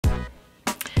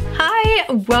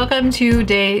welcome to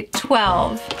day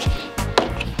 12.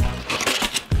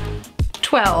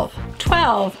 12.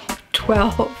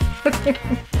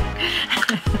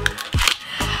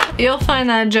 You'll find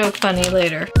that joke funny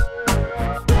later.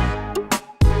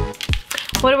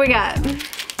 What do we got?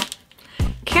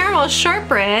 Caramel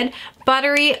Shortbread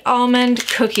Buttery Almond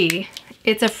Cookie.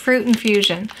 It's a fruit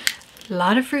infusion. A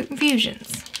lot of fruit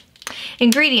infusions.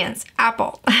 Ingredients: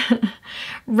 apple,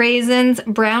 raisins,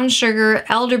 brown sugar,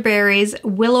 elderberries,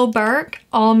 willow bark,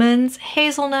 almonds,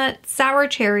 hazelnut, sour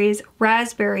cherries,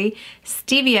 raspberry,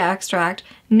 stevia extract,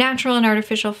 natural and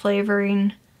artificial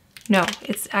flavoring. No,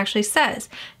 it actually says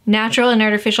natural and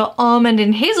artificial almond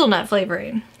and hazelnut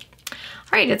flavoring.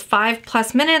 All right, it's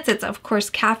 5+ minutes. It's of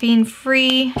course caffeine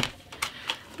free.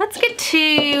 Let's get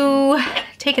to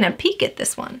taking a peek at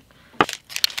this one.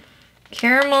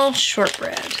 Caramel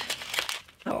Shortbread.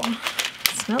 Oh,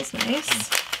 it smells nice.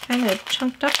 Kind of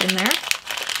chunked up in there.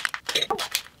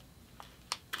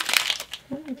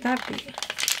 What would that be?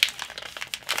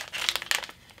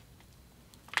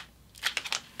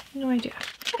 No idea.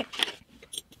 Okay.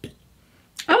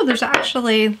 Oh, there's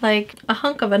actually like a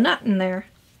hunk of a nut in there.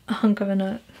 A hunk of a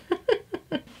nut.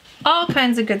 All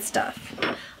kinds of good stuff.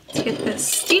 Let's get this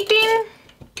steeping.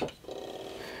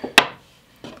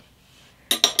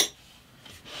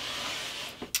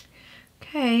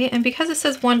 Okay, and because it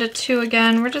says 1 to 2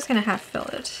 again, we're just gonna half fill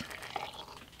it.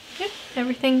 Yep,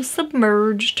 everything's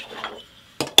submerged.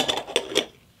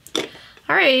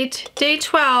 All right, day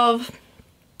 12.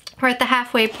 We're at the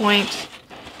halfway point.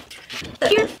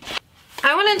 Here,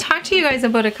 I want to talk to you guys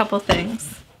about a couple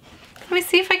things. Let me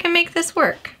see if I can make this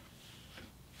work.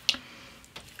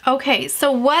 Okay,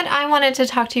 so what I wanted to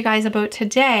talk to you guys about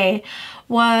today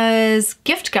was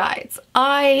gift guides.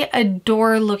 I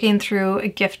adore looking through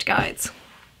gift guides.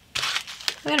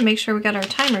 I'm gonna make sure we got our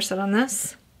timer set on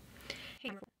this.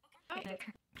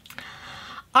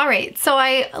 All right, so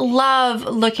I love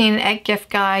looking at gift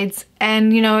guides,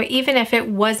 and you know, even if it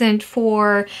wasn't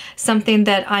for something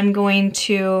that I'm going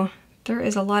to, there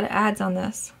is a lot of ads on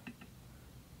this.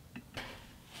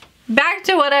 Back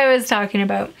to what I was talking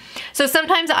about. So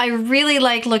sometimes I really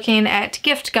like looking at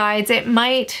gift guides. It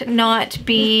might not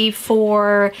be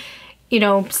for, you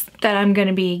know, that I'm going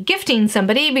to be gifting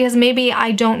somebody, because maybe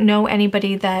I don't know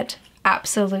anybody that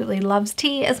absolutely loves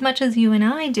tea as much as you and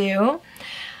I do.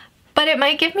 But it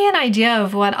might give me an idea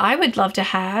of what I would love to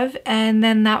have, and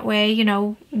then that way, you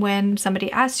know, when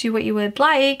somebody asks you what you would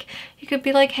like, you could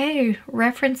be like, hey,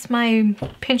 reference my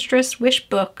Pinterest wish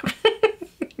book.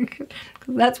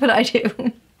 That's what I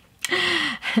do.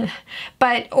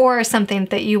 But, or something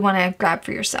that you want to grab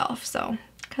for yourself. So,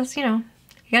 because, you know,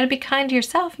 you got to be kind to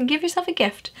yourself and give yourself a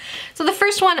gift. So the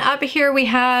first one up here we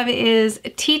have is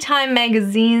Tea Time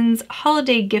Magazine's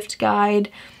Holiday Gift Guide.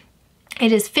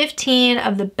 It is 15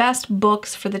 of the best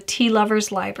books for the tea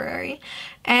lovers library.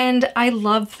 And I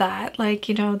love that, like,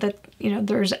 you know, that, you know,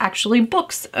 there's actually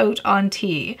books out on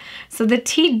tea. So the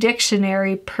tea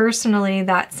dictionary, personally,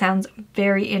 that sounds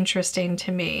very interesting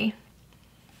to me.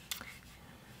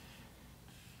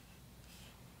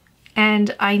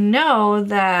 And I know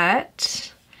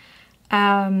that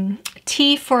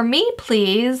Tea for Me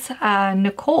Please,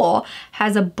 Nicole,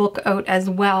 has a book out as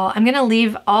well. I'm gonna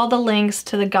leave all the links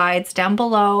to the guides down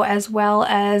below, as well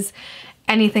as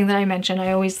anything that I mentioned.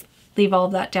 I always leave all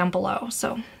of that down below,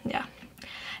 so yeah.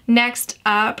 Next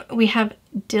up, we have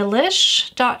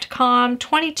Delish.com,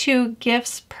 22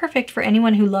 gifts, perfect for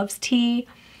anyone who loves tea.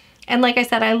 And like I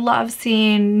said, I love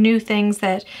seeing new things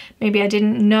that maybe I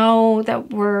didn't know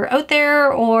that were out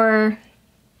there, or,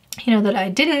 you know, that I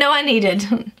didn't know I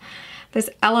needed. This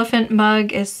elephant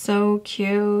mug is so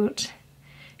cute.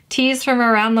 Teas from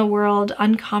around the world,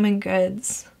 uncommon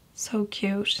goods, so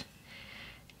cute.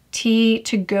 Tea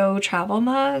to go travel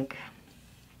mug.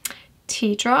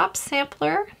 Tea drop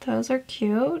sampler, those are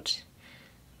cute.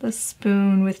 The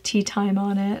spoon with tea time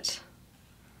on it.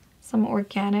 Some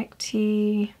organic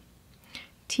tea.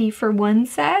 Tea for one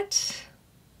set.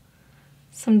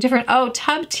 Some different, oh,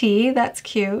 tub tea, that's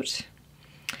cute.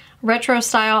 Retro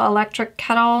style electric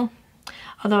kettle,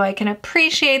 although I can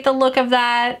appreciate the look of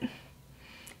that.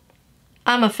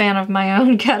 I'm a fan of my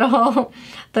own kettle.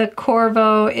 The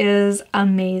Corvo is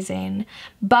amazing.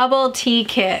 Bubble tea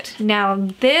kit. Now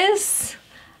this,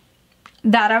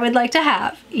 that I would like to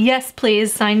have. Yes,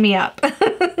 please sign me up.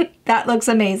 That looks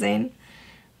amazing.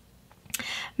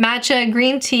 Matcha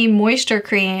green tea moisture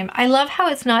cream. I love how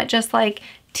it's not just like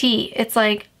tea. It's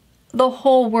like the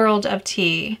whole world of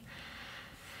tea.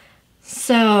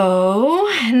 So,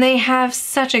 and they have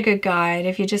such a good guide.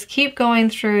 If you just keep going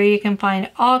through, you can find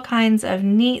all kinds of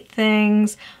neat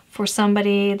things for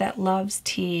somebody that loves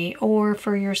tea or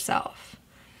for yourself.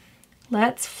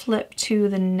 Let's flip to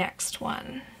the next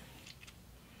one.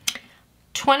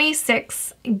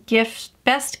 26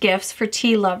 best gifts for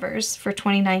tea lovers for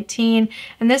 2019.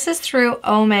 And this is through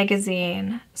O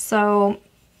Magazine. So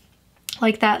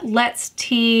like that Let's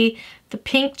Tea, the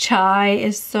pink chai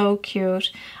is so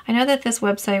cute. I know that this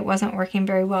website wasn't working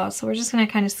very well, so we're just gonna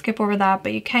kind of skip over that,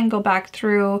 but you can go back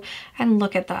through and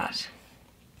look at that.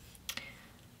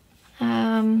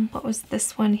 What was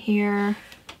this one here?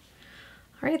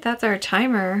 All right, that's our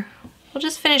timer. We'll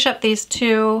just finish up these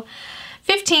two.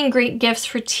 15 great gifts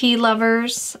for tea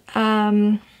lovers.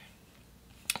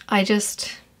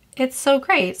 It's so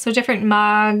great. So different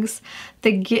mugs,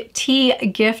 the tea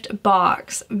gift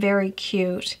box, very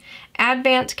cute.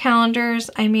 Advent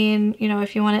calendars, I mean, you know,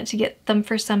 if you wanted to get them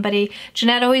for somebody.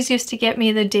 Jeanette always used to get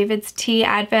me the DAVIDsTEA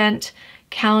Advent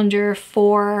calendar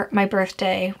for my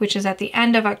birthday, which is at the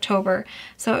end of October.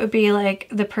 So it would be like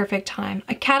the perfect time.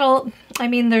 A kettle, I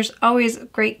mean, there's always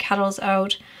great kettles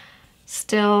out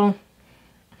still.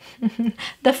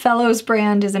 The Fellows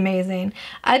brand is amazing.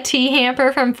 A tea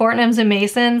hamper from Fortnum's and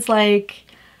Mason's, like,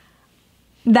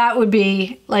 that would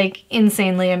be like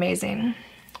insanely amazing.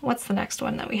 What's the next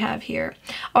one that we have here?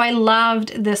 Oh, I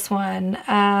loved this one.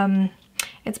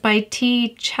 It's by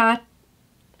Tea Chahi.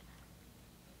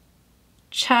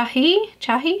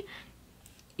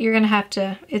 You're gonna have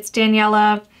to, it's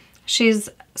Daniela. She's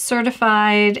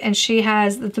certified and she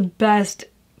has the best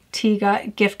tea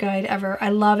gift guide ever. I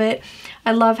love it.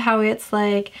 I love how it's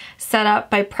like set up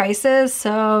by prices.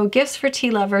 So gifts for tea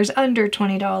lovers under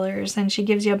 $20, and she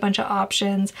gives you a bunch of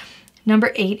options.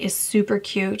 Number 8 is super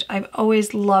cute. I've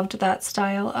always loved that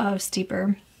style of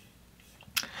steeper.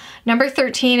 Number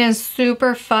 13 is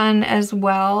super fun as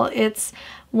well. It's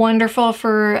wonderful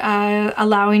for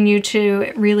allowing you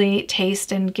to really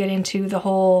taste and get into the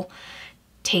whole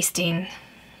tasting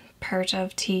part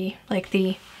of tea, like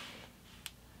the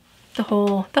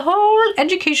whole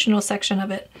educational section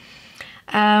of it.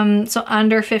 So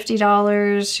under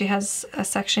 $50, she has a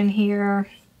section here.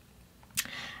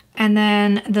 And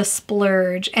then the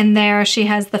splurge, and there she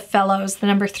has the Fellows. The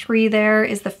number 3 there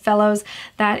is the Fellows.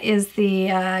 That is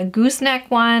the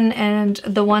gooseneck one, and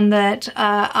the one that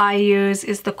I use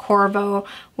is the Corvo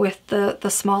with the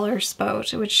smaller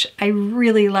spout, which I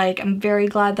really like. I'm very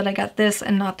glad that I got this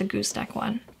and not the gooseneck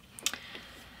one.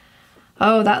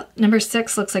 Oh, that number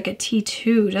 6 looks like a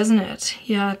T2, doesn't it?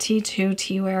 Yeah, T2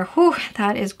 teaware. Whew,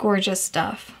 that is gorgeous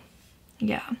stuff.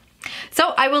 Yeah.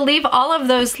 So I will leave all of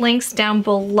those links down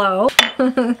below.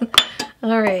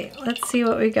 All right, let's see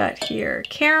what we got here.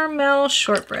 Caramel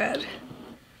shortbread.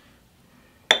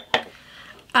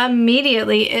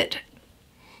 Immediately, it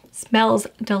smells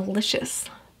delicious.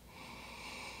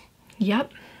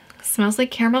 Yep, smells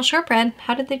like caramel shortbread.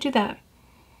 How did they do that?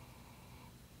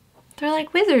 They're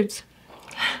like wizards.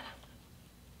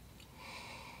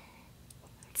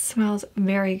 It smells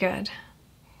very good.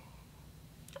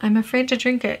 I'm afraid to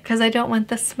drink it because I don't want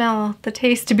the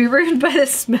taste to be ruined by the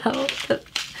smell.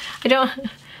 I don't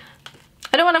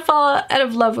want to fall out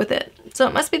of love with it. So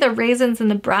it must be the raisins and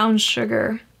the brown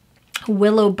sugar.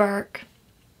 Willow bark.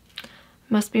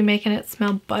 Must be making it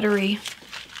smell buttery.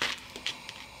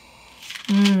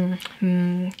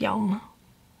 Yum.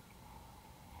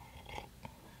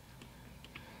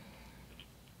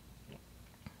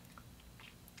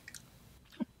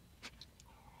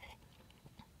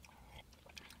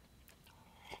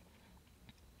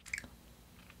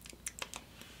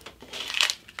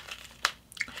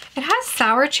 It has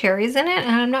sour cherries in it,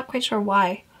 and I'm not quite sure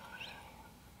why.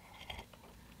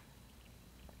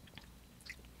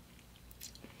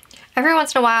 Every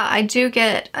once in a while, I do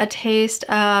get a taste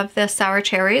of the sour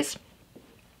cherries,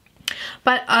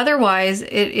 but otherwise,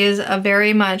 it is a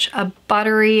very much a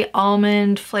buttery,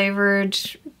 almond flavored,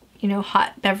 you know,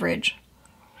 hot beverage.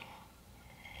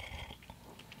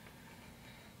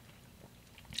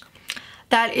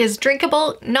 That is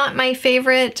drinkable, not my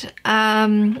favorite.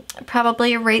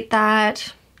 Probably rate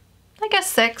that like a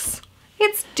 6.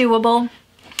 It's doable.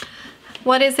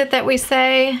 What is it that we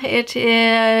say? It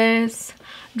is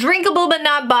drinkable but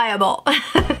not buyable.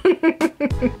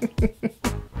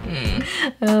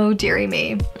 Oh, dearie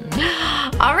me.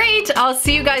 All right, I'll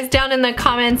see you guys down in the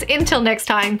comments. Until next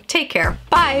time, take care.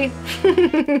 Bye.